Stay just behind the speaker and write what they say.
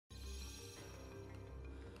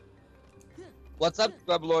What's up,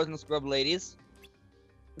 scrub lords and scrub ladies?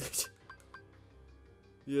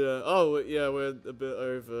 Yeah. Oh, yeah. We're a bit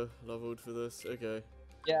over leveled for this. Okay.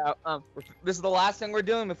 Yeah. This is the last thing we're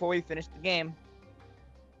doing before we finish the game.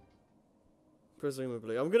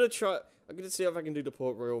 Presumably, I'm gonna try. I'm gonna see if I can do the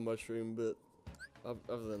port royal mushroom, but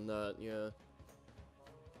other than that, yeah.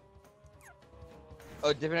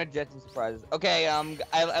 Oh, different objectives and surprises. Okay.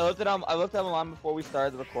 I looked at them. I looked at them on before we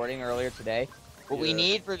started the recording earlier today. What we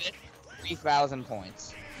need for this is 3,000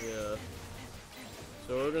 points. Yeah.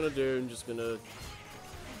 So what we're gonna do, I'm just gonna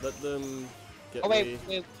let them get wait,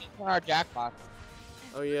 on our jackpot.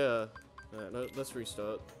 Oh yeah. Alright, let's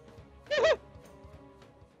restart.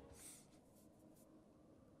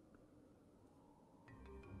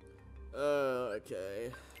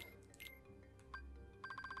 Okay.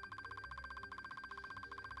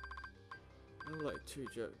 I would like 2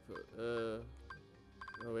 jackpot. Oh,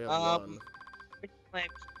 we have 1.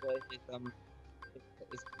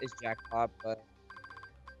 It's jackpot, but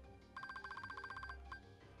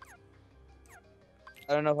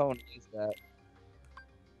I don't know if I want to use that.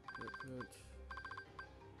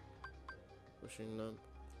 Pushing them.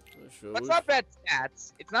 Sure. It's not bad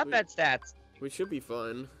stats. It's not bad stats. We should be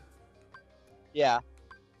fine. Yeah.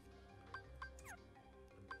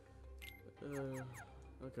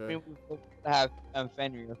 Okay. I mean, we'll have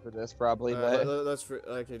Fenrir for this probably, but that's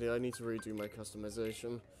okay. I need to redo my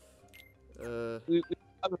customization.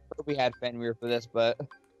 We had Fenrir for this, but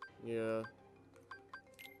yeah.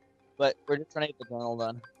 But we're just trying to get the journal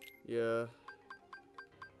done. Yeah.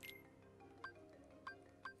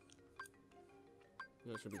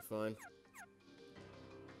 That should be fine.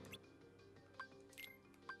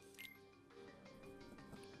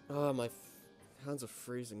 Oh, my hands are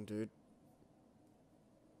freezing, dude.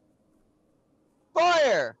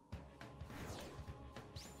 Fire!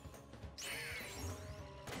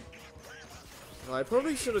 I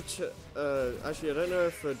probably should have actually, I don't know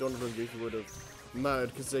if Donovan and Goofy would have mattered,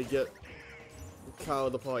 because they get cow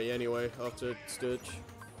of the party anyway, after Stitch.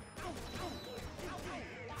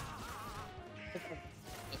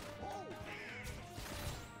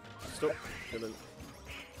 Stop.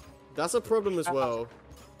 That's a problem as well.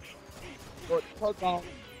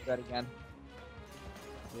 That again.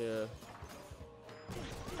 Yeah.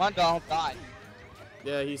 Come on, Donald, die.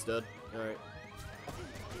 Yeah, he's dead. Alright.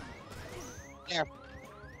 There.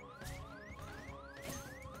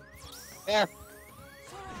 There.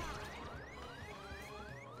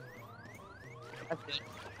 That's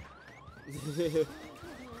it.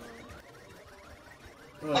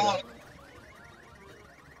 Oh.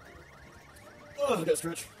 Oh, get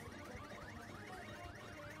stretch.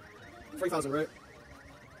 3,000, right?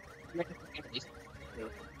 Yeah.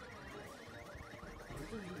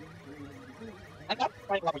 I'm not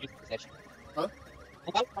trying to use this session. Huh?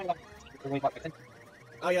 I'm not trying to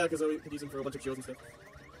Oh yeah, because we could use him for a bunch of shields and stuff.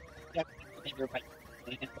 Yeah, I think you're right. I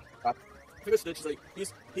think Stitch is like,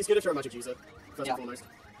 he's good if you're a magic user, first and foremost.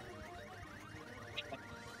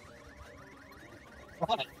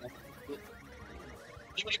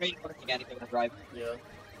 Anybody ready to work again if they're gonna drive? Yeah.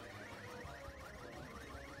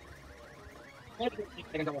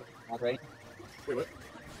 Right? Wait, what?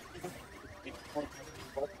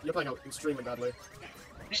 You're playing out extremely badly.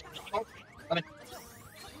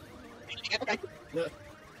 Okay. Yeah.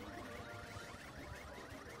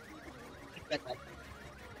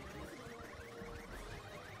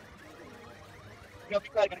 You know,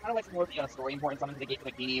 because I kind of like more of the story important summons to the gate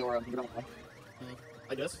like Beanie or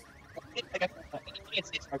I guess. I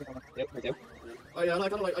guess it's hard to do. Oh yeah, and I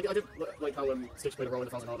kind of like, I did like how Stitch played a role in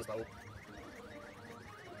the Thousand Harvest battle.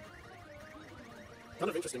 Kind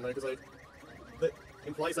of interesting though, because like, that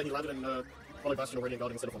implies that he landed in Hollow Bastion or Radiant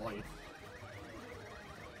Garden instead of Hawaii.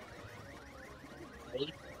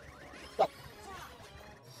 Ready? Go!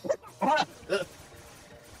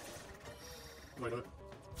 Why not?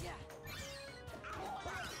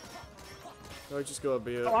 I just gotta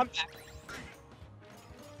be Oh, I'm back.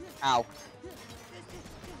 Ow.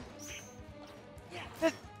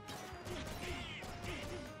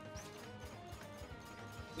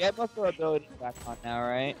 We have most of our abilities back on now,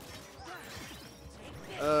 right?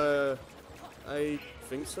 I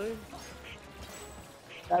think so.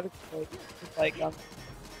 That is like,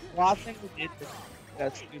 last thing we did was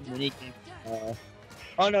that stupid mini game.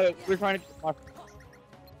 Oh no, we're trying to get mushrooms.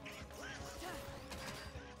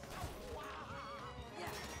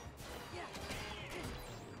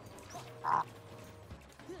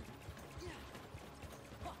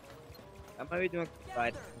 I might be doing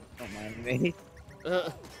side. Don't mind me.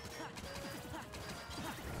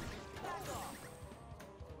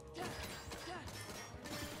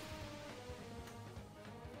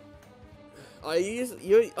 Are you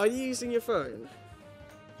using your phone?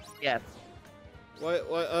 Yes.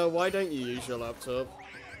 Why don't you use your laptop?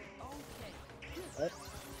 What?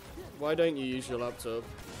 Why don't you use your laptop?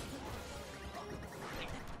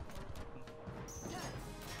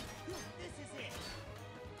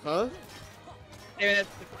 Huh? Maybe that's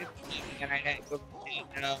the 15, and I had to go,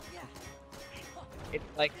 you know, it's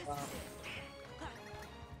like,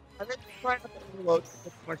 I'm just trying not to overload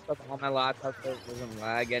too much stuff on my laptop so it doesn't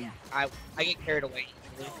lag, and I get carried away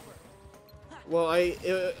easily. Well,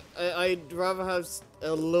 I'd rather have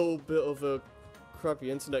a little bit of a crappy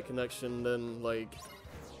internet connection than, like,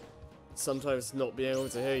 sometimes not being able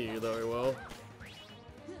to hear you very well.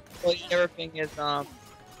 Well, the other thing is, I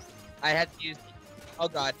had to use, oh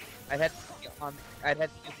god, I had to use the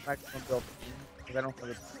microphone built in, because I don't have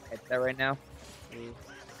a headset right now.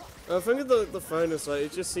 I think the phone is like,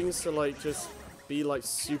 it just seems to like just be like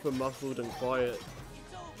super muffled and quiet.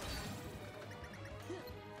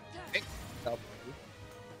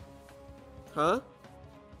 Huh?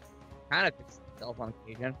 Kind of fixes itself on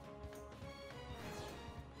occasion.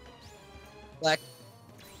 Like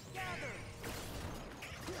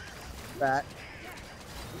that.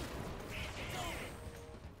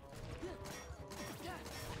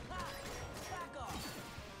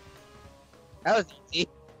 That was easy.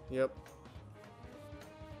 Yep.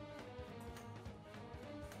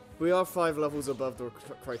 We are 5 levels above the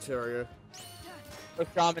criteria.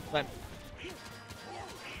 With Shaman's went.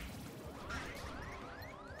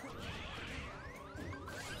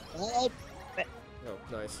 Oh, Oh,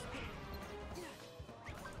 nice.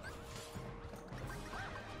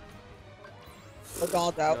 look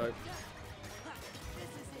all out.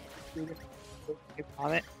 No.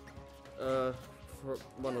 Comment. For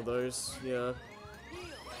one of those, yeah.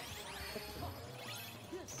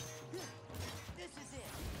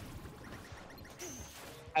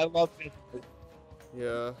 I love it.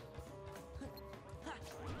 Yeah.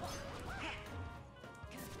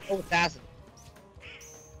 Oh, it's acid.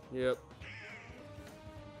 Yep.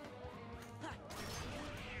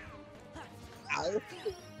 Ow.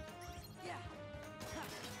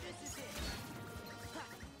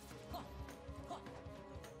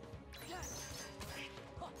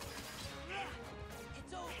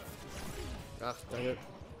 Ah, dang it.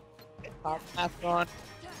 Top mask on.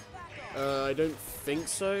 I don't think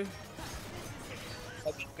so.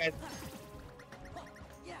 Okay, guys.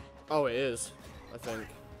 Oh, it is, I think.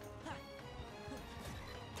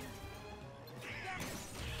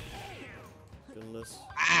 Goodness.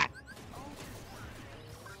 Ah.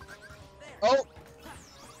 Oh.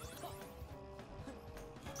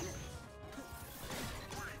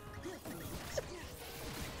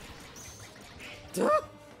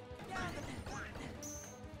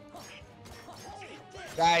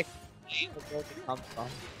 Guys, where it come from?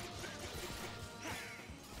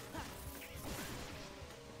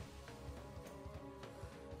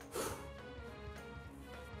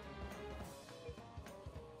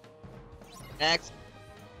 Next.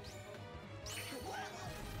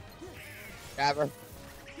 Grab her.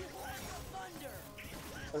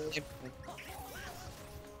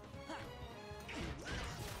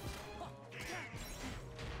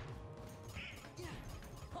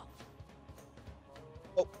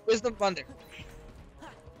 Oh, Wisdom Thunder.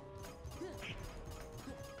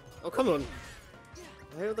 Oh, come on.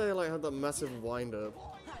 Why do they like have that massive wind up?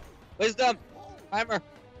 Wisdom. Timer.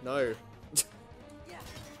 No.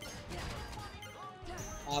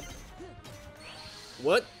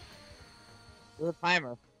 What? There's a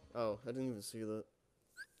timer. Oh, I didn't even see that.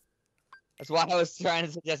 That's why I was trying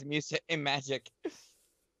to suggest music in Magic.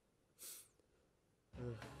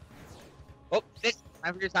 Oh, this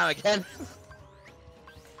time for your time again.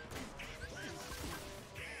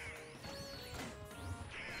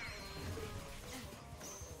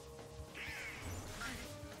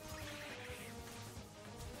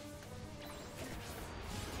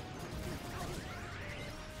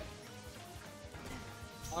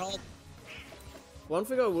 One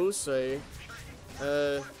thing I will say,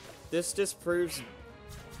 this disproves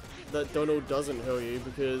that Donald doesn't heal you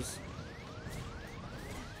because,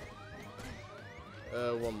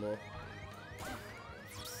 one more.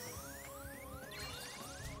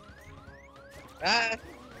 Ah.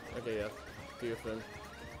 Okay, yeah, do your thing.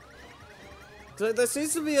 So there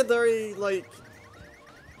seems to be a very, like,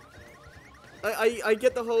 I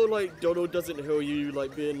get the whole, like, Donald doesn't heal you,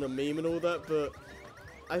 like, being a meme and all that, but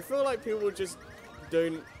I feel like people just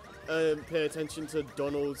don't pay attention to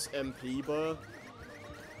Donald's MP bar.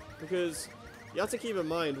 Because you have to keep in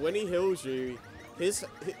mind, when he heals you,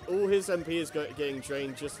 all his MP is getting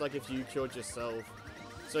drained just like if you killed yourself.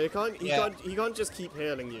 So he can't just keep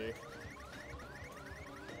healing you.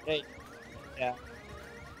 Hey, yeah.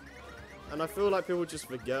 And I feel like people just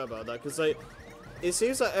forget about that, because like, it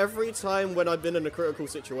seems that every time when I've been in a critical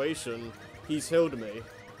situation, he's healed me.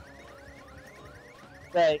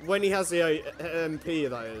 Right. When he has the MP,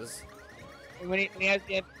 that is. When he has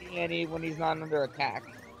the MP and when he's not under attack.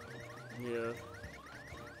 Yeah.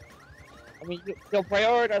 I mean, he'll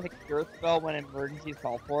prioritize a cure spell when emergencies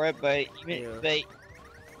call for it, but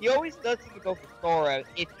he always does seem to go for Sora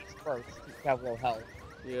if he's first to have low health.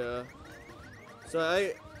 Yeah. So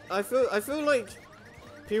I feel like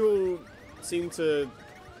people seem to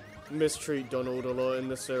mistreat Donald a lot in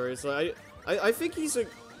this series. Like I think he's a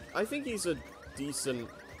decent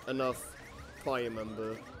enough party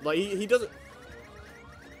member. Like he doesn't.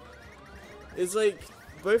 It's like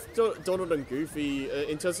both Donald and Goofy,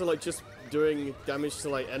 in terms of like just doing damage to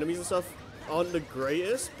like enemies and stuff, aren't the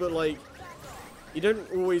greatest, but like you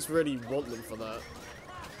don't always really want them for that,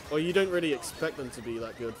 or you don't really expect them to be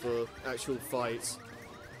that good for actual fights.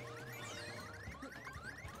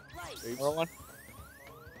 Oops.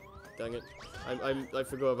 Dang it! I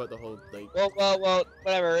forgot about the whole thing. Well,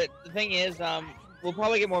 whatever. The thing is, we'll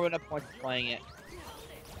probably get more of enough points playing it.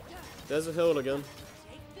 There's a hill again.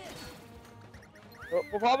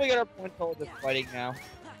 We'll probably get our points total just fighting now.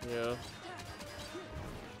 Yeah.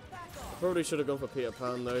 Probably should have gone for Peter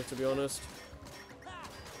Pan though, to be honest.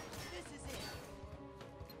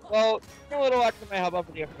 Well, a little extra may help out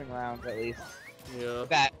for the upcoming rounds at least. Yeah.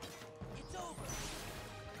 That.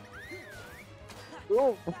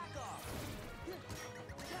 Ooh.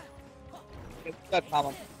 It's got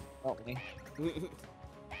common, don't we?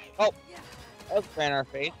 Oh, that was right in our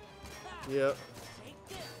face. Yeah.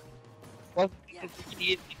 Well, you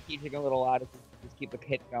need to keep taking a little out to just keep the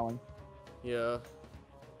hit going. Yeah.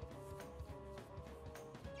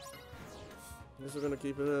 Guess we're gonna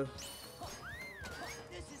keep it there.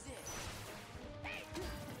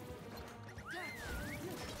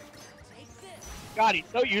 God, he's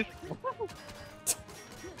so useful.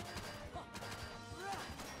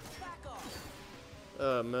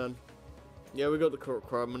 Oh man. Yeah, we got the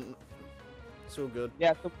requirement. It's all good.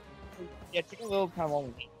 Yeah, so take a little time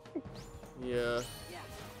on me. Yeah.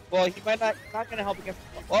 Well, he might not gonna help against.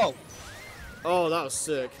 Whoa, Oh, that was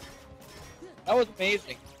sick. that was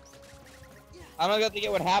amazing. I don't get to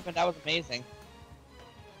get what happened. That was amazing.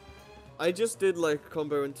 I just did like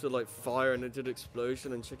combo into like fire and it did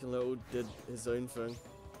explosion and Chicken Little did his own thing.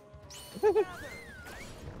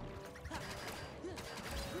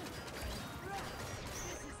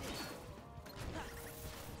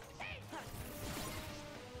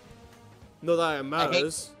 Not that it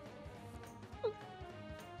matters.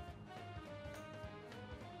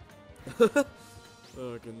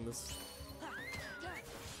 Oh goodness.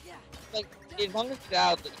 Like, as long as it's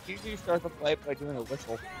out, you usually start the fight by doing a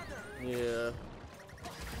whistle. Yeah.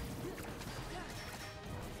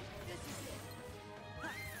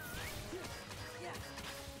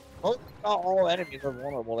 Not all enemies are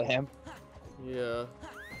vulnerable to him. Yeah.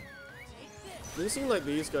 Doesn't seem like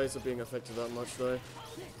these guys are being affected that much though.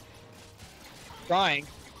 Trying.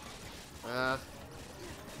 Ah.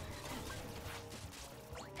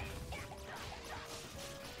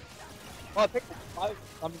 Well, I picked up 5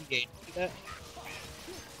 summon gauge. See that?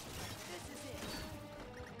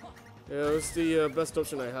 Yeah, it was the best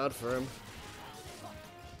option I had for him.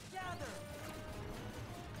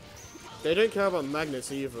 They don't care about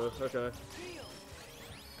magnets either. Okay.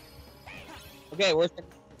 Okay, where's the...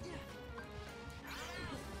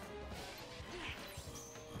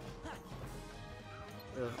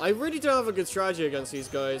 Yeah. I really don't have a good strategy against these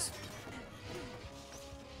guys.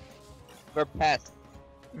 We're pests.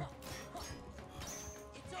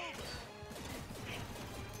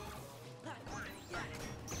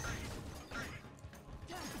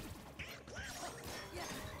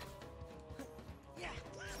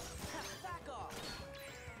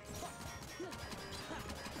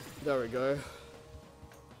 There we go.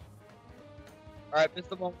 Alright, this is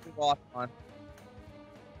the one we lost on.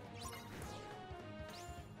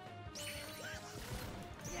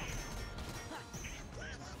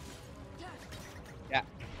 Yeah,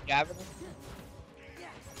 Gavin.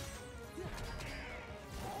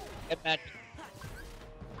 Get magic.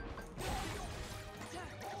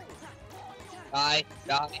 Die,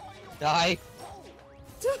 die, die.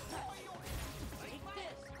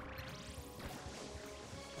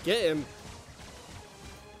 Get him.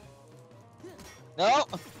 No.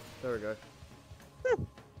 There we go.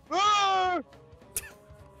 Ah!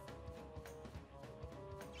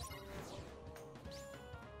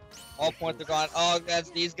 All points are gone. Oh, that's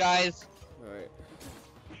these guys. Alright.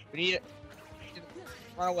 We need it.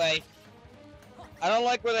 Run away. I don't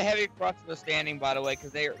like where the heavy crosses are standing, by the way,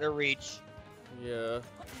 because they're reach. Yeah.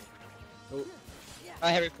 Oh.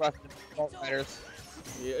 Not heavy crosses, bolt riders.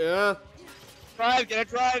 Yeah. Drive, get a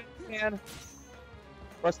drive, man.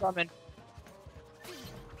 Or summon.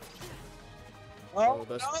 Oh,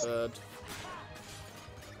 that's bad.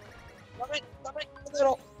 Summon a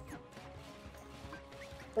little.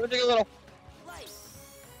 Summon a little.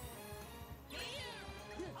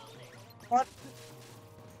 What?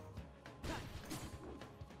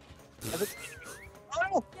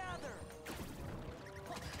 Oh!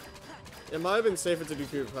 It might have been safer to do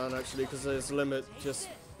Peter Pan actually, because his limit just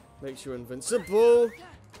makes you invincible.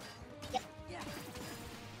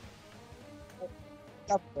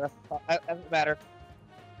 Doesn't matter.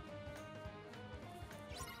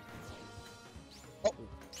 Oh.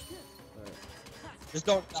 Right. Just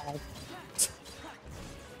don't die.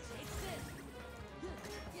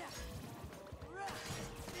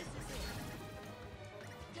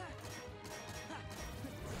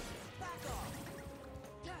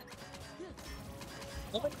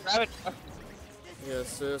 Nobody grab it. Yeah,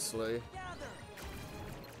 seriously.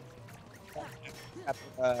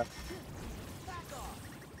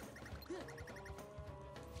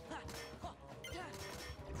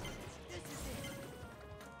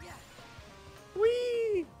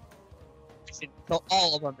 Whee! Kill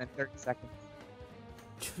all of them in 30 seconds.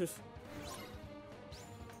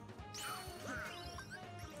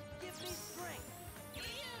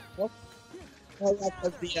 What? Oh, that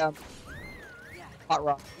was the hot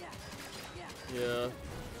rock. Yeah.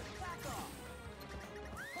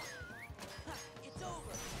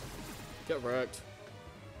 Get wrecked.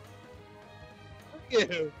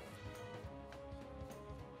 Ew.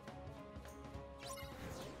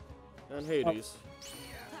 And Hades.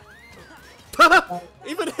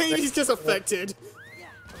 Even Hades gets affected.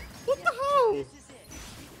 What the hell?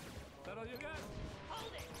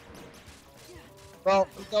 Well,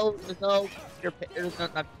 there's no,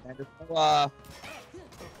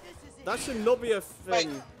 That should not be a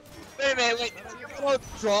thing. Wait a minute, wait. You're gonna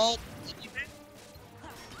draw.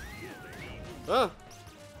 Ah.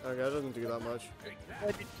 Okay, that doesn't do that much.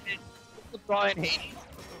 Drawing Hades.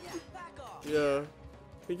 Yeah.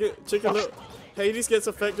 He get Chicken Little. Hades gets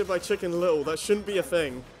affected by Chicken Little. That shouldn't be a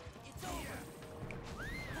thing.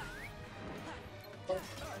 You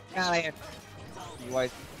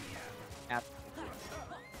guys.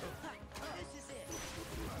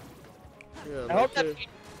 Yeah, I hope that okay.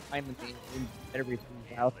 I'm the game in everything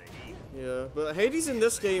out. Yeah, but Hades in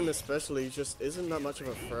this game especially just isn't that much of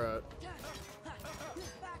a threat.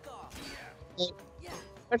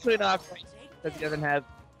 Especially not because he doesn't have.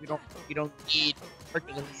 You don't need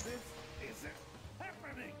Hercules.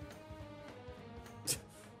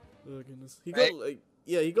 Oh goodness. He Right? got like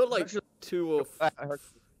he got like Hercules- 2 or Hercules.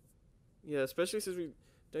 yeah, especially since we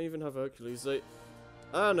don't even have Hercules. Like,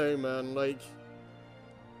 I don't know, man. Like,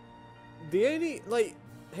 the only like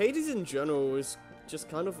Hades in general is just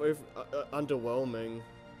kind of underwhelming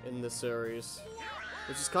in this series,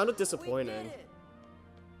 which is kind of disappointing.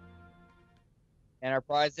 And our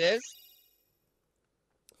prize is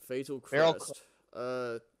Fatal Barrel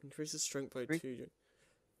Crest. Increases strength by 2.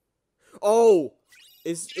 Oh,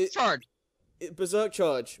 is it charge. Berserk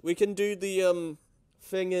Charge? We can do the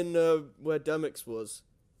thing in where Demix was.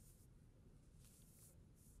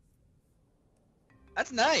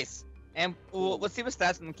 That's nice. And let's see what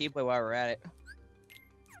stats in the keyblade while we're at it.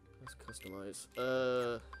 Let's customize.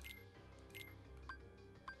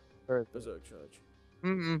 Berserk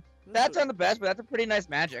Charge. That's on the best, but that's a pretty nice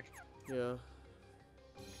magic. Yeah.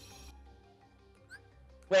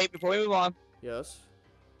 Wait, before we move on. Yes.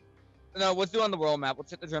 No, let's do it on the world map.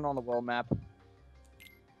 Let's hit the journal on the world map.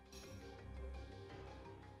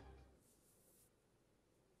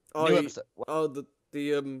 Oh, New episode.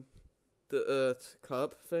 the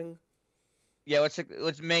cup thing. Yeah, let's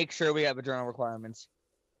make sure we have the journal requirements.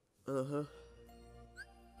 Uh-huh.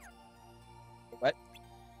 What?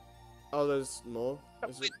 Oh, there's more?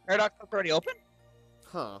 Is it? Paradox Cup already open?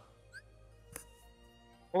 Huh.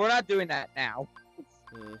 Well, we're not doing that now.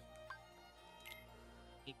 Hmm.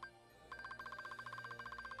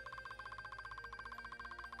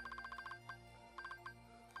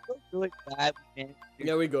 Really bad, man.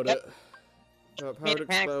 Yeah, we got it.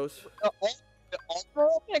 Paradox spells.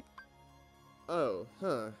 Oh,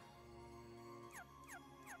 huh.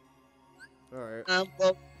 Alright.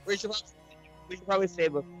 Well, we should probably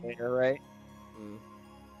save it later, right? Hmm.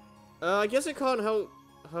 I guess it can't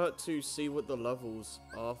hurt to see what the levels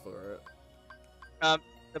are for it.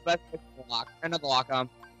 The best is the lock. Another lock,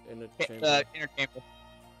 In a chamber. the inner chamber.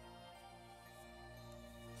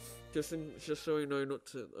 Just so you know not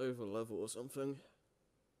to over level or something.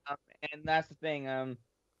 And that's the thing.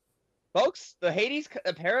 Folks, the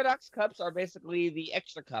Paradox cups are basically the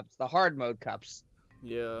extra cups, the hard mode cups.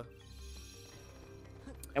 Yeah.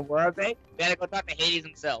 And where are they? We gotta go talk to Hades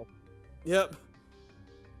himself. Yep.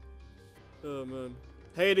 Oh man.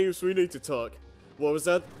 Hades, we need to talk. What was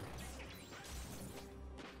that?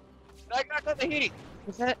 I gotta talk to Hades.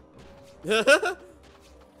 What's that? Yeah.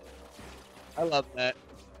 I love that.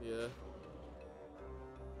 Yeah.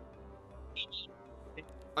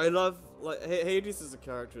 I love, like, Hades as a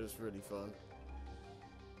character is really fun.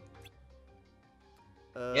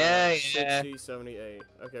 Yeah. 60, 78.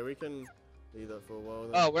 Okay, we can leave that for a while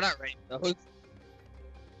then. Oh, we're not ready though.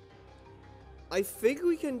 I think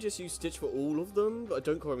we can just use Stitch for all of them, but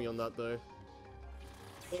don't quote me on that though.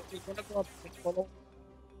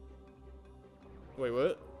 Wait,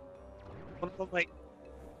 what? Like,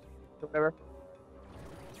 whatever.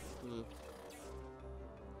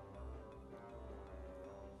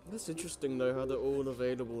 That's interesting though, how they're all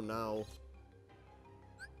available now.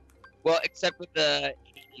 Well, except with the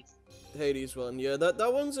Hades one, yeah,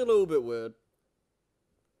 that one's a little bit weird.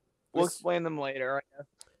 We'll explain them later, I guess.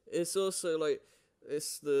 It's also like,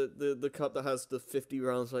 it's the cup that has the 50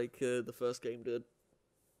 rounds like the first game did.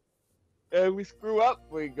 We screw up,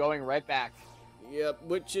 we're going right back. Yep,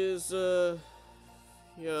 which is, yeah.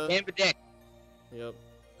 And the dick. Yep.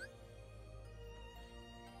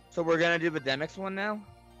 So we're gonna do the Demix one now?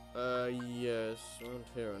 Yes, around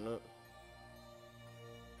here or not.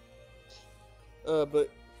 But,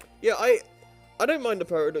 yeah, I don't mind the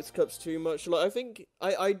Paradox Cups too much. Like, I think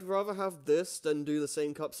I'd rather have this than do the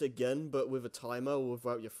same cups again, but with a timer or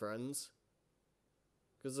without your friends.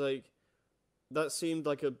 Because, like, that seemed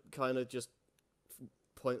like a kind of just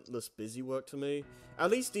pointless busy work to me.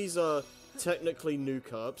 At least these are technically new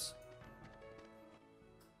cups.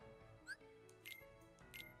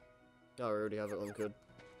 Oh, I already have it on good.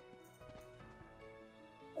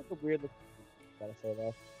 That's a weird. Gotta say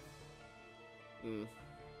that. Hmm.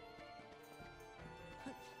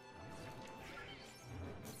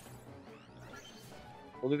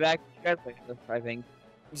 We'll be back to you guys later, I think.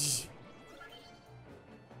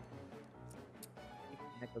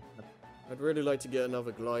 I'd really like to get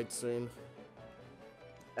another glide soon.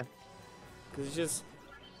 Cause it's just,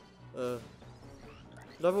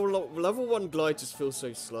 level 1 glide just feels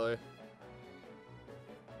so slow.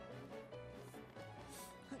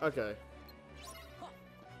 Okay.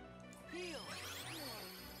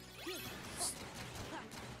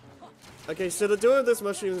 Okay, so the deal with this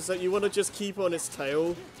mushroom is that you want to just keep on its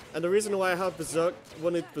tail, and the reason why I have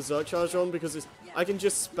wanted Berserk Charge on, because I can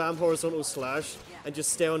just spam horizontal slash and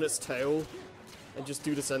just stay on its tail and just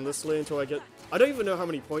do this endlessly until I get... I don't even know how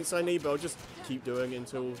many points I need, but I'll just keep doing it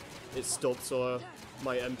until it stops or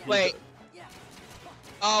my MP... Wait.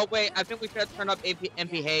 Oh, wait, I think we should turn up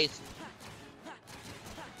MP haste.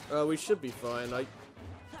 We should be fine.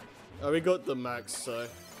 We got the max, so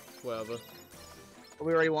whatever.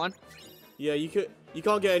 We already won? Yeah, you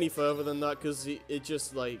can't get any further than that because it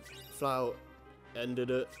just like flat out ended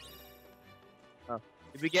it. Oh.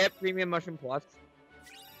 Did we get Premium Mushroom Plus?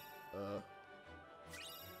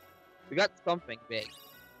 We got something big.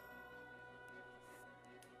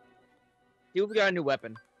 See if we got a new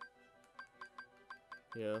weapon.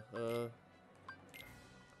 Yeah, Should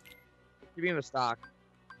be in the stock.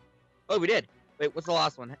 Oh, we did. Wait, what's the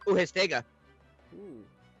last one? Oh, Histega. ooh.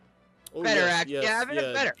 Oh, Better, yes, actually. yes, Yeah, I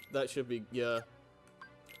mean, better. That should be, yeah.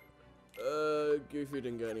 Goofy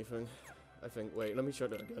didn't get anything. I think. Wait, let me check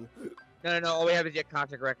that again. No. All we have is your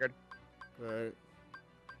contract record. Right.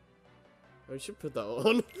 I should put that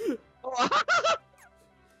on.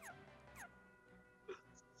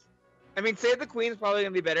 I mean, Save the Queen's probably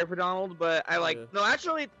gonna be better for Donald, but I like. Yeah. No,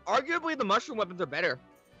 actually, arguably the mushroom weapons are better.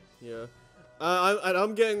 Yeah.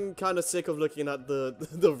 I'm getting kind of sick of looking at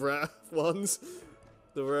the rare ones.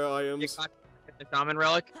 The rare items. The Shaman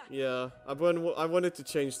Relic. Yeah, I wanted to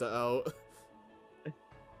change that out.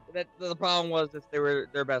 The problem was that they were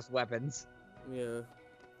their best weapons. Yeah.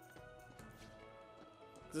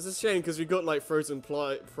 This is a shame because we got like Frozen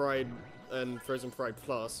Pride and Frozen Pride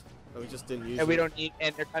Plus, and we just didn't use And we them. don't need,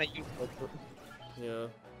 and they're kind of useless. Yeah.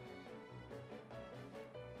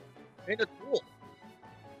 I mean, they're cool.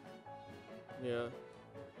 Yeah.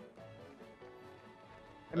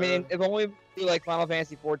 I mean, if only we do like Final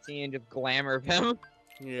Fantasy 14 and just glamour of him.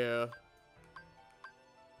 Yeah.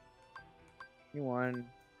 You won.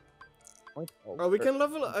 Oh, we can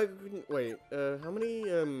level. Wait. How many?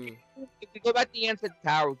 If we go back to the Ancient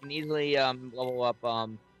Tower, we can easily level up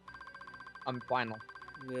Final.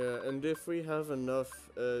 Yeah, and if we have enough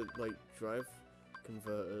like drive,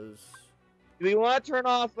 converters. Do we want to turn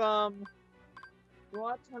off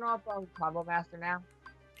Combo Master now?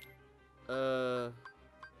 Let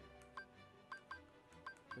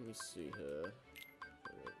me see here.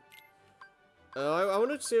 I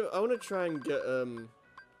want to see. I want to try and get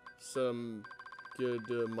some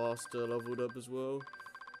good master leveled up as well.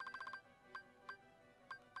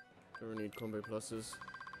 I really need combo pluses.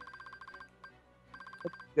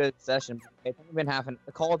 Good session. It's only been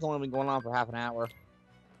the call's only been going on for half an hour.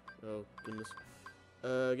 Oh goodness.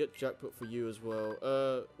 Get jackpot for you as well.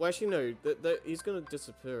 Well actually no, he's gonna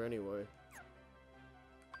disappear anyway.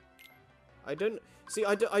 I don't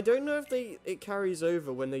know if it carries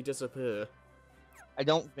over when they disappear. I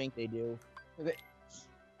don't think they do.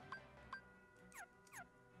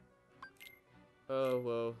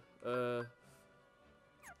 Oh well.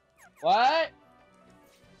 What?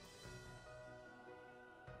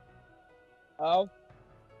 Oh.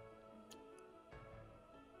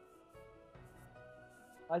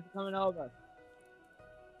 How's it coming over?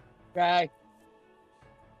 Okay.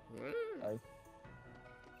 Sorry.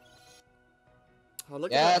 Oh,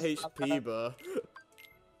 look at that HP bar.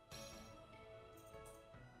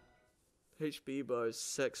 HP bar is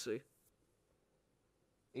sexy.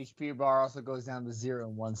 HP bar also goes down to 0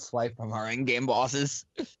 in one swipe from our in-game bosses.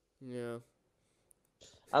 Yeah.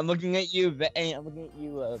 I'm looking at you,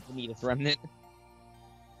 Vanitas Remnant.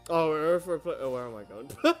 Oh, if we're playing, oh, where am I going?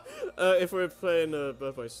 If we're playing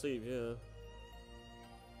Birth by Sleep, yeah.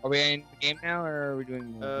 Are we in the game now, or are we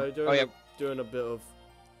doing? Doing a bit of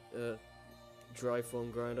dry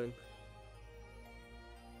form grinding.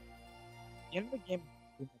 The end of the game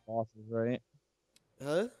is 3 more bosses, right?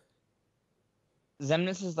 Huh?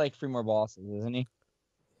 Xemnas is like 3 more bosses, isn't he?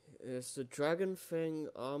 It's the dragon thing,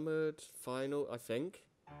 armored, final, I think.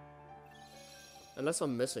 Unless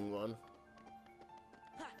I'm missing one.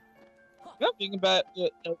 I'm thinking about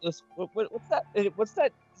this. What's that? What's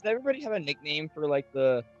that? Does everybody have a nickname for like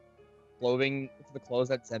the clothing, for the clothes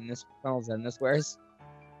that Colonel Xemnas wears?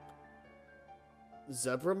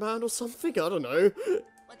 Zebra Man or something? I don't know.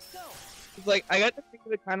 Let's go. It's like I got to think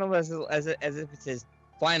of it kind of as if it's his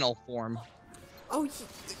final form. Oh,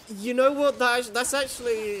 you know what? That's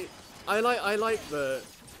actually I like the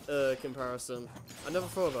comparison. I never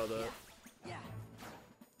thought about that. Yeah.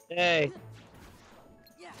 Hey.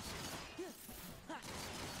 Yeah.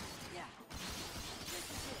 Yeah.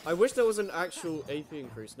 I wish there was an actual AP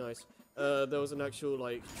increase. Nice. There was an actual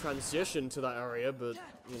like transition to that area, but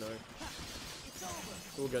you know, It's over.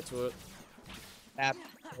 we'll get to it. Tap.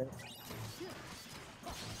 Back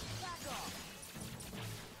off.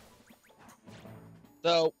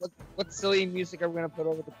 So, what silly music are we gonna put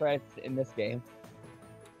over the credits in this game?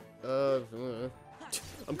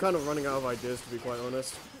 I'm kind of running out of ideas, to be quite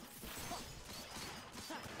honest.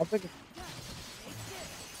 I'll think.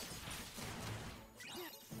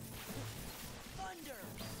 Thunder.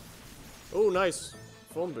 Oh, nice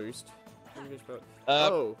form boost.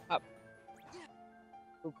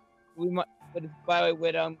 We might. But by the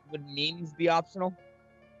way, would memes be optional?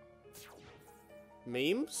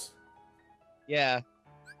 Memes? Yeah.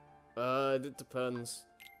 It depends.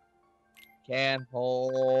 Can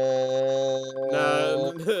hold.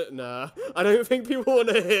 Nah, nah. I don't think people want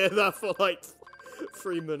to hear that for like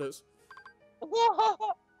 3 minutes.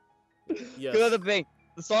 Yes. Good other thing,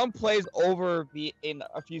 the song plays over in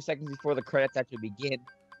a few seconds before the credits actually begin.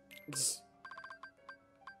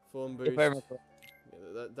 Form boost. If I remember.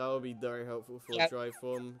 Yeah, that would be very helpful for dry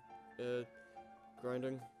form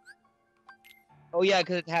grinding. Oh yeah,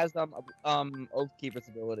 because it has Oathkeeper's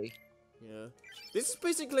ability. Yeah. This is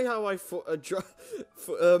basically how I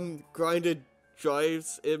grinded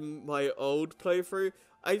drives in my old playthrough.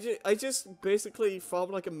 I just basically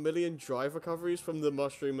farmed like 1 million drive recoveries from the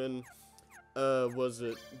mushroom and was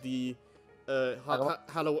it the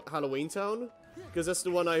Halloween Town? Because that's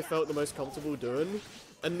the one I felt the most comfortable doing.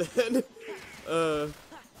 And then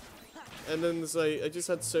it's like I just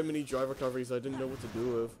had so many drive recoveries I didn't know what to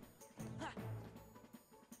do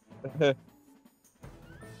with.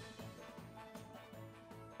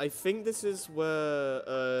 I think this is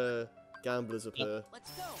where gamblers appear.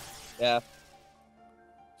 Let's go. Yeah.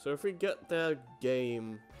 So if we get their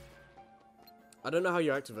game, I don't know how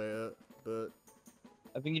you activate it, but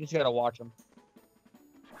I think you just gotta watch them.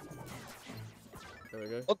 there we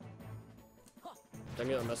go. Oh. Dang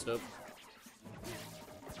it, I messed up.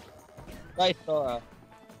 Nice, Sora.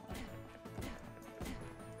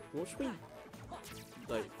 What should we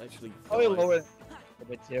like actually? Probably buy? lower a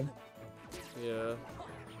bit too. Yeah.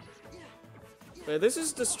 Yeah, this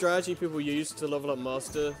is the strategy people use to level up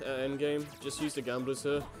Master at endgame. Just use the gamblers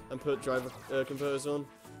here and put driver converters on.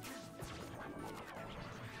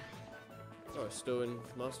 still in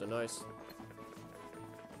master. Nice.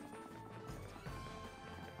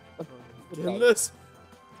 Goodness.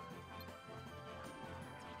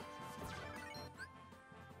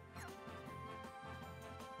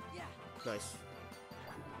 Yeah. Nice.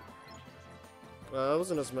 That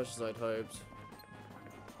wasn't as much as I'd hoped.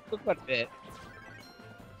 Look quite a bit.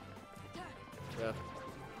 Yeah.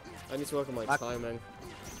 I need to work on my timing.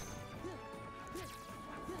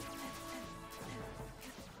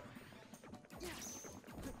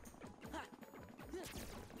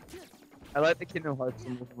 I like the Kingdom Hearts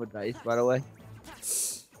moving with dice, by the way.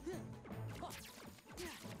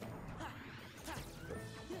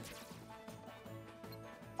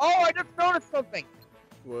 Oh, I just noticed something.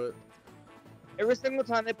 What? Every single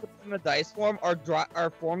time they put them in a dice form, our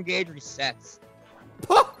form gauge resets.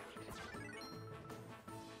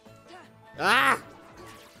 Ah!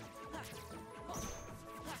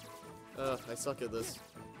 I suck at this.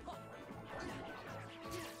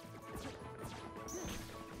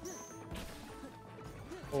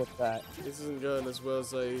 Oh, what's that? This isn't going as well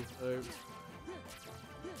as I hoped.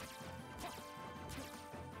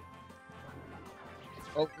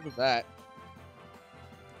 Oh, what is that?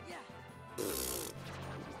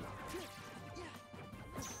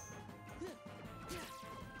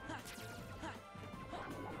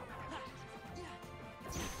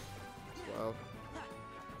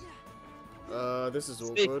 Wow. This is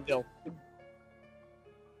awkward. Skittle.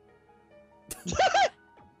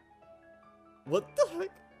 What the heck?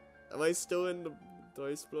 Am I still in the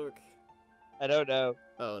dice block? I don't know.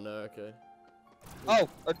 Oh no, okay. Oh,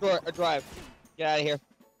 a drive. Get out of here.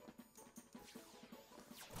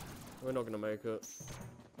 We're not gonna make it.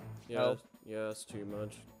 Yeah, No. yeah, that's too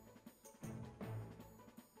much.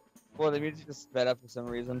 Boy, the music just sped up for some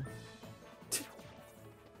reason.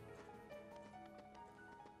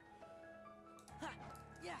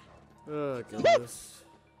 Oh goodness.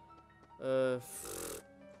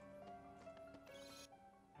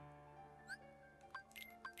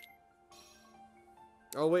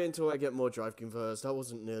 I'll wait until I get more drive converters. That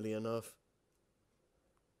wasn't nearly enough.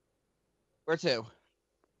 Where to?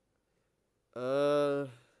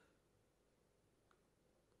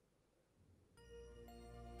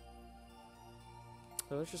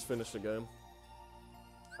 Let's just finish the game.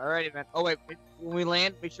 Alrighty, man. Oh, wait. When we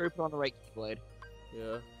land, make sure we put on the right keyblade.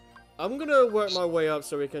 Yeah. I'm gonna work my way up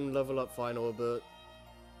so we can level up final a bit.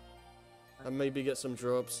 And maybe get some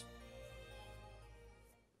drops.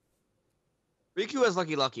 Riku has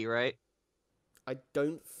Lucky, right? I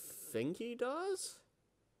don't think he does.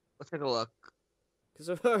 Let's take a look.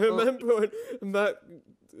 Because I remember when Matt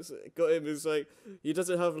got him, it's like, he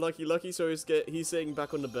doesn't have Lucky, so he's sitting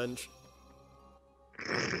back on the bench.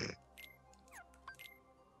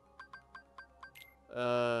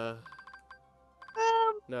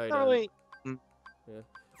 No, he not don't. really. Yeah.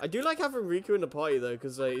 I do like having Riku in the party though,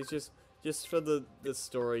 because like, it's just for the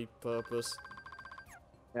story purpose.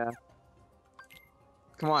 Yeah.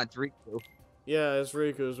 Come on, it's Riku. Yeah, it's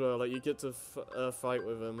Riku as well. Like you get to fight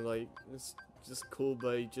with him. Like it's just cool,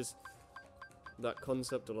 but just that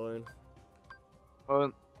concept alone.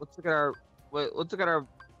 Well, let's look at our. Wait, let's look at our.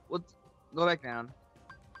 Let's go back down.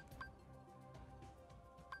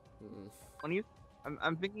 When you,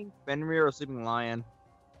 I'm thinking Fenrir or Sleeping Lion.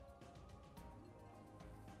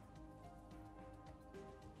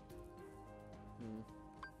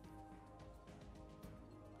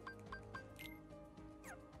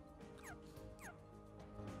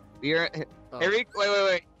 You're, Oh. Hey Riku,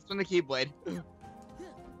 wait. Spin the Keyblade. This is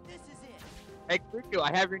it. Hey Riku,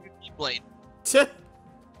 I have your new Keyblade. Take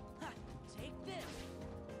this.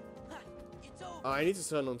 It's over. I need to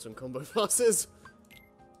turn on some combo passes.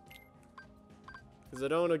 Because I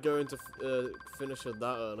don't want to go into finish it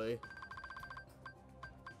that early.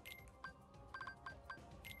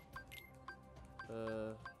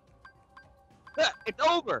 It's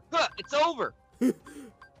over. It's over.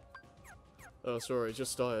 Oh, sorry, it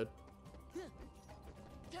just started.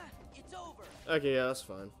 It's over. Okay, yeah, that's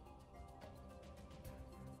fine.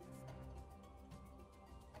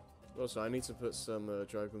 Also, I need to put some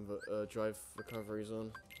drive recoveries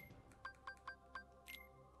on.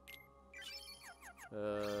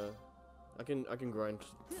 I can grind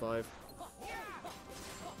 5.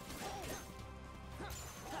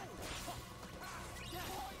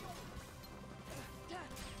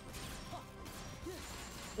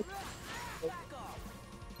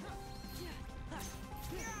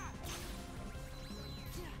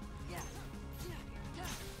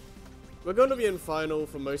 We're going to be in final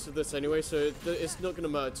for most of this anyway, so it's not going to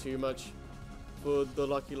matter too much for the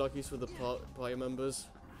Luckies for the party members.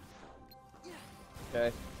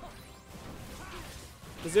 Okay.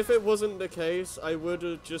 Because if it wasn't the case, I would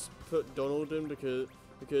have just put Donald in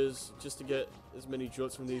because just to get as many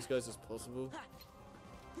drops from these guys as possible.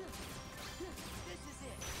 This is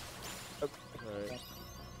it. Alright.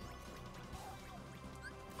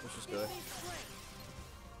 Let's just go. Give me strength.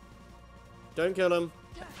 Don't kill him.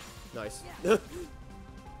 Nice. That's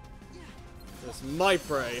my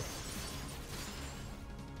prey.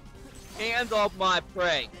 Hands off my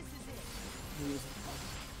prey. This is it.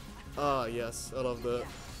 Ah, yes. I love that.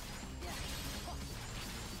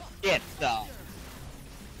 Get some.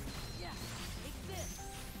 Yeah. Take this.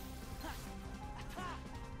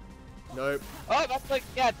 Nope. Oh, that's like,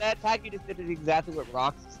 yeah, that attack you just did is exactly what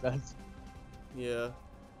Roxas does. Yeah.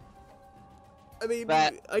 I mean,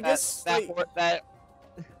 That, I guess, that, like... that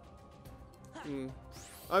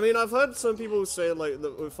I mean, I've heard some people say, like,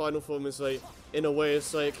 that with Final Form is, like, in a way,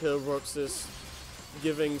 it's like Roxas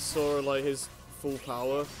giving Sora, like, his full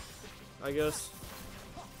power, I guess.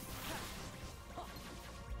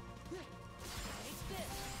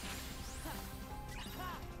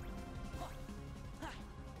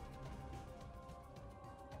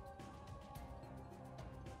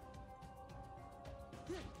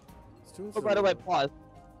 It's doing oh, by the way, something. pause.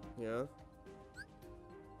 Yeah.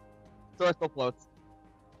 Sora still floats.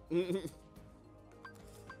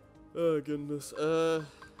 Oh, goodness.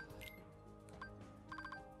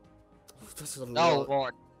 That's a Oh, lot.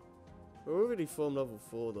 Lord. We're already form level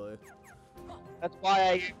 4, though. That's why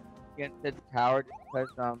I get the tower, because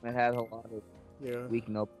it has a lot of Yeah. weak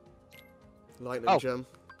nope. Lightning Oh. gem.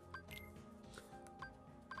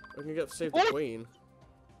 I can get save the What? queen.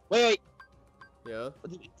 Wait, Yeah.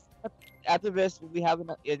 wait. After this, we have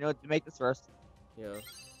enough, you know, to make this first. Yeah.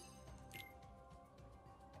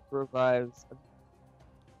 Revives.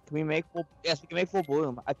 Can we make full? Yes, we can make full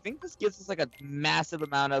bloom. I think this gives us like a massive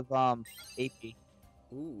amount of AP.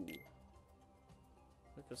 Ooh.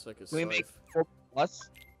 I guess I could Can we make scythe. full plus?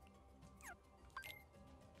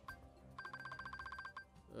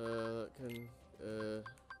 That can.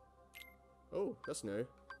 Oh, that's new.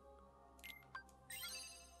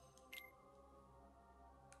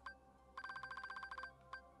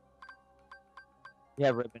 Yeah,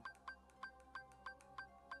 ribbon.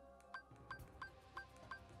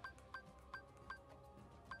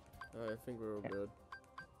 I think we're all good.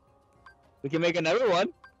 We can make another one.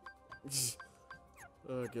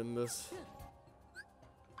 Oh, goodness.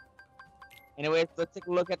 Anyways, let's take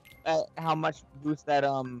a look at how much boost that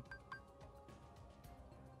Oh,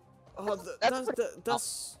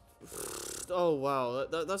 that's. Oh, wow.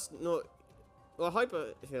 That's not. Well,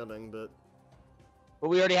 hyper healing, but. But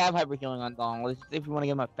we already have hyper healing on Dong. Let's see if we want to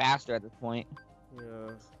get him up faster at this point.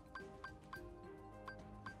 Yeah.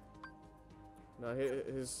 No,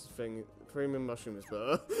 his thing, premium mushroom is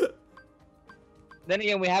better. Then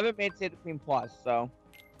again, we haven't made Save the Queen Plus, so.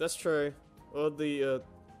 That's true. Or the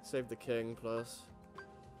save the king plus.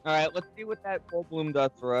 All right, let's see what that full bloom does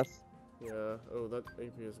for us. Yeah. Oh, that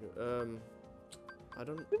AP is good. I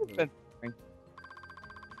don't. It's been-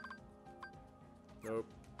 Nope.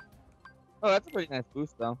 Oh, that's a pretty nice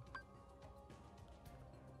boost, though.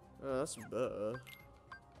 Oh, that's better.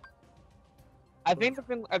 I think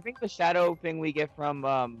the shadow thing we get from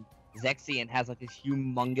Zexion has like this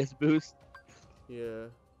humongous boost. Yeah.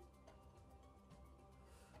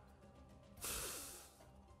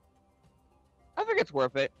 I think it's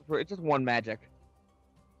worth it. For it's just one magic.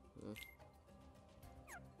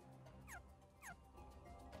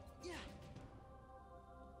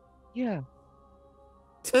 Yeah.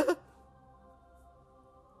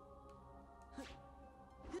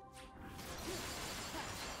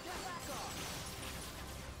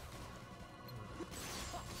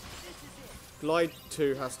 Glide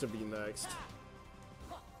 2 has to be next.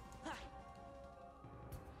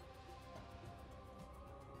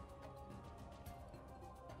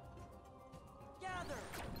 Gather.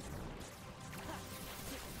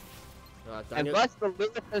 Ah, dang And it. thus the Lewis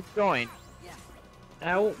has joined.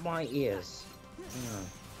 Ow, my ears.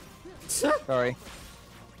 Sorry.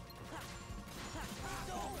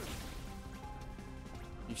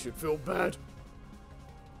 You should feel bad.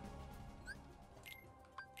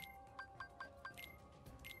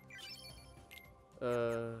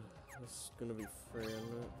 It's gonna be free, isn't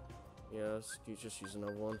it? Yeah, you just use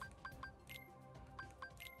another one.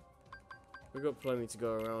 We've got plenty to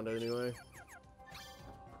go around anyway.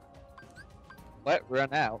 What?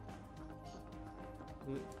 Run out.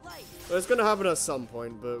 Light. Well, it's gonna happen at some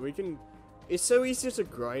point, but we can. It's so easy to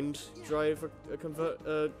grind drive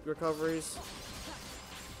recoveries,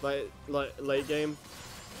 like late game.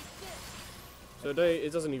 So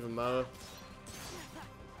it doesn't even matter.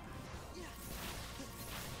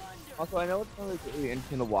 Also, I know it's not really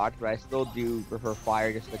interesting to watch, but I still do prefer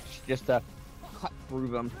fire just to cut through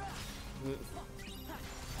them.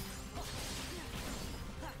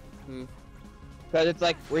 Because it's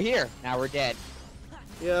like, we're here, now we're dead.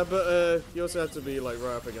 Yeah, but you also have to be like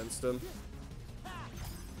right up against them.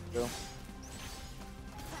 So,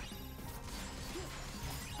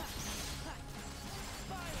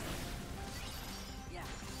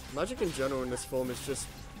 Magic in general in this form is just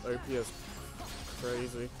OP as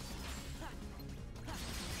crazy.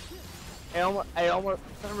 I almost,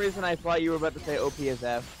 for some reason I thought you were about to say OP as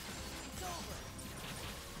F.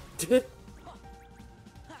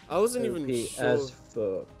 I wasn't OP even sure. as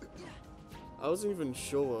fuck. I wasn't even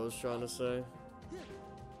sure what I was trying to say.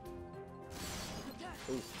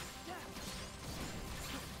 Ooh.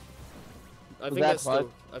 I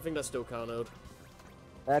think that's still counted.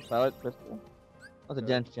 That's Violet Crystal. That's a Okay.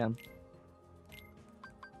 dense gem.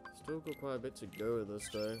 Still got quite a bit to go with this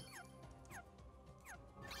though.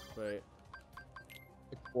 Wait.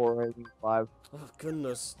 It's 485. Oh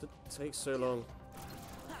goodness, that takes so long.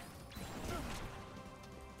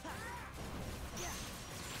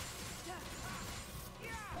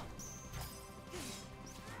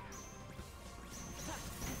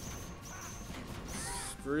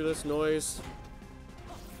 Screw this noise.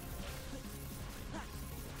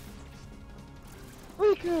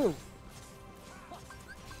 Riku!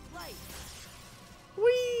 Light.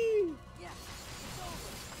 Whee! Yeah. It's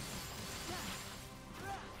over.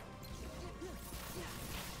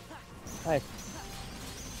 Nice.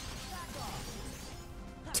 Back off.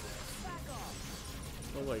 Back off.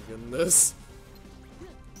 Oh my goodness.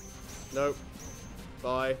 Nope.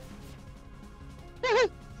 Bye.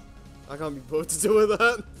 I can't be bothered to deal with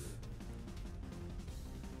that.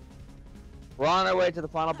 We're on our way to the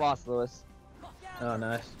final boss, Lewis. Oh,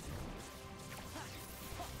 nice.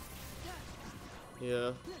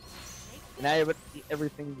 Yeah. Now you're about to see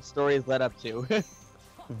everything the story has led up to.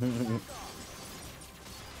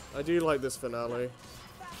 I do like this finale.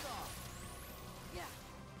 Back off. Yeah.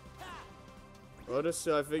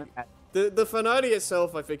 Honestly, I think the finale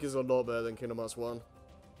itself, I think, is a lot better than Kingdom Hearts 1.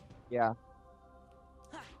 Yeah.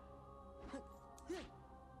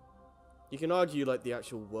 You can argue like the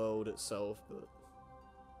actual world itself, but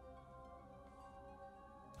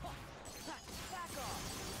Back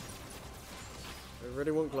off. I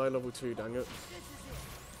really want Glide level 2, dang it. This is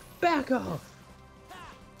it. Back off!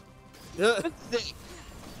 Yeah.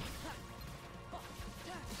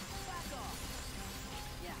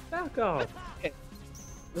 Back off.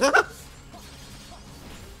 Back off!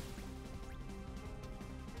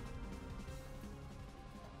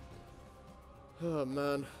 Oh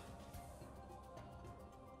man.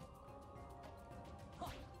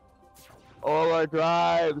 All our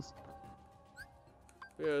drives.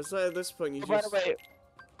 Yeah, so at this point you Oh, by just. the way,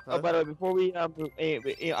 Huh? by the way, before we I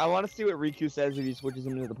want to see what Riku says if he switches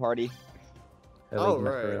him into the party. Oh, Elite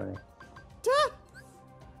right. macaroni.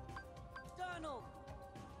 Donald.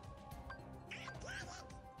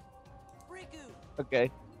 Riku. Okay.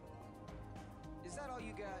 Is that all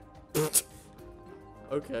you got?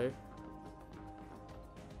 Okay.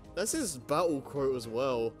 That's his battle quote as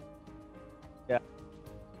well.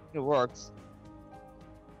 It works.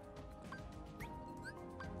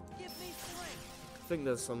 Give me strength. I think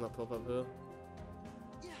there's some that pop up here.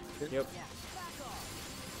 Yep. Yeah. Back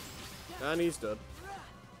off. And he's dead.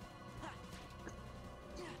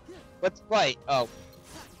 Let's fight. Oh.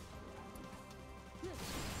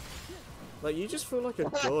 Like, you just feel like a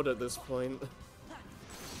god at this point. Back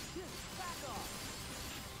off.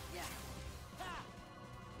 Yeah.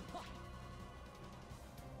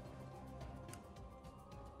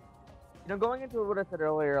 You know, going into what I said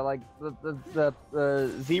earlier, like the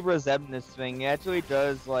zebra zebness thing actually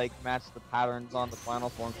does like match the patterns on the final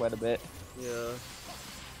form quite a bit. Yeah.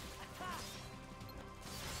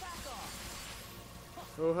 Back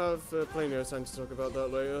off. We'll have plenty of time to talk about that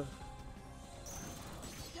later.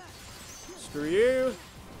 Screw you!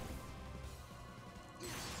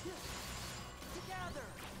 Together.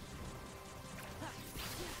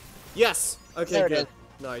 Yes! Okay, There it good. is.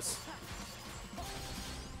 Nice.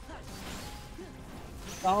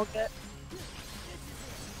 Found it.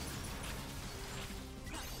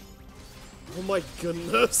 Oh my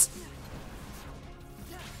goodness!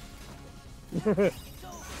 It's over.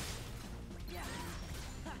 Yeah.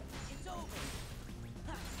 It's over.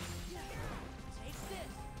 Take this.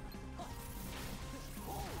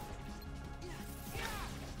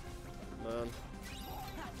 Man.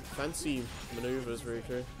 Fancy maneuvers,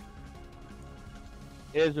 Riku.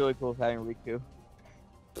 It is really cool having Riku.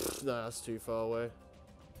 Nah, that's too far away.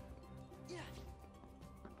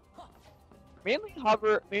 mainly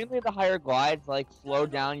the higher glides like slow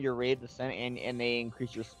down your rate of descent and they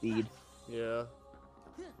increase your speed. Yeah.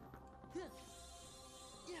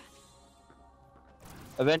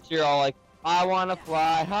 Eventually you're all like, I wanna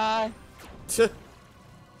fly high. Yeah.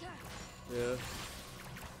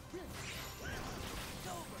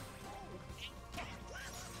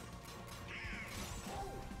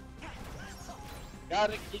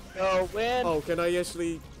 Gotta keep going. Oh, can I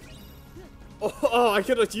actually? Oh, I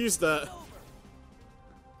could have used that.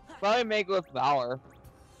 Probably make it with Valor.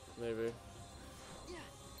 Maybe.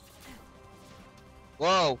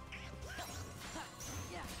 Whoa.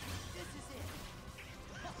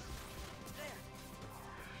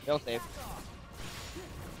 They'll save.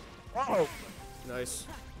 Whoa. Nice.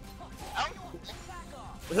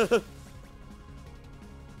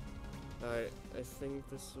 Alright, I think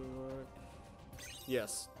this will work.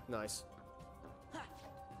 Yes, nice.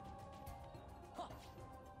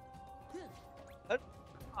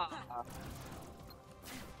 Ah.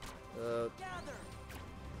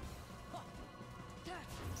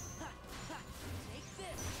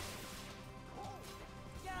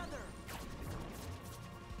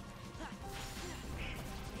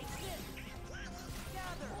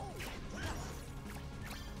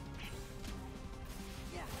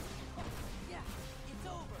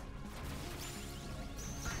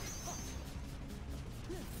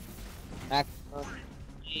 Maximum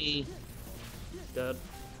G. Dead.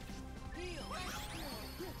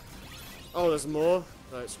 Oh, there's more?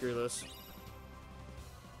 Alright, screw this.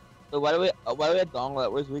 So why do we have Donglet?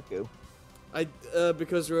 Where's Riku?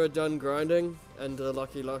 Because we're done grinding, and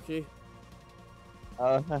Lucky.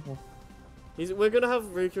 We're gonna have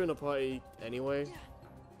Riku in the party anyway.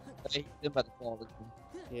 He's about to fall.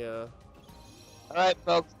 Yeah. Alright,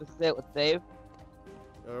 folks, this is it. Let's save.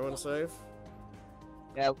 Everyone save?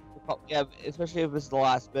 Yeah, especially if this is the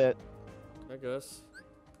last bit. I guess.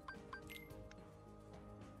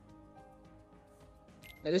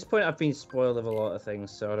 At this point, I've been spoiled of a lot of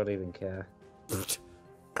things, so I don't even care. There's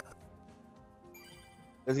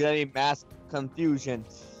gonna be mass confusion.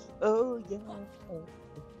 Oh yeah.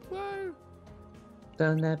 Woo!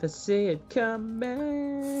 They'll never see it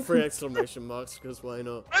coming. 3 exclamation marks, because why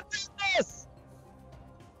not? What is this?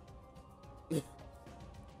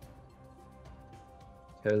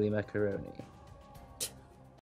 Holy macaroni.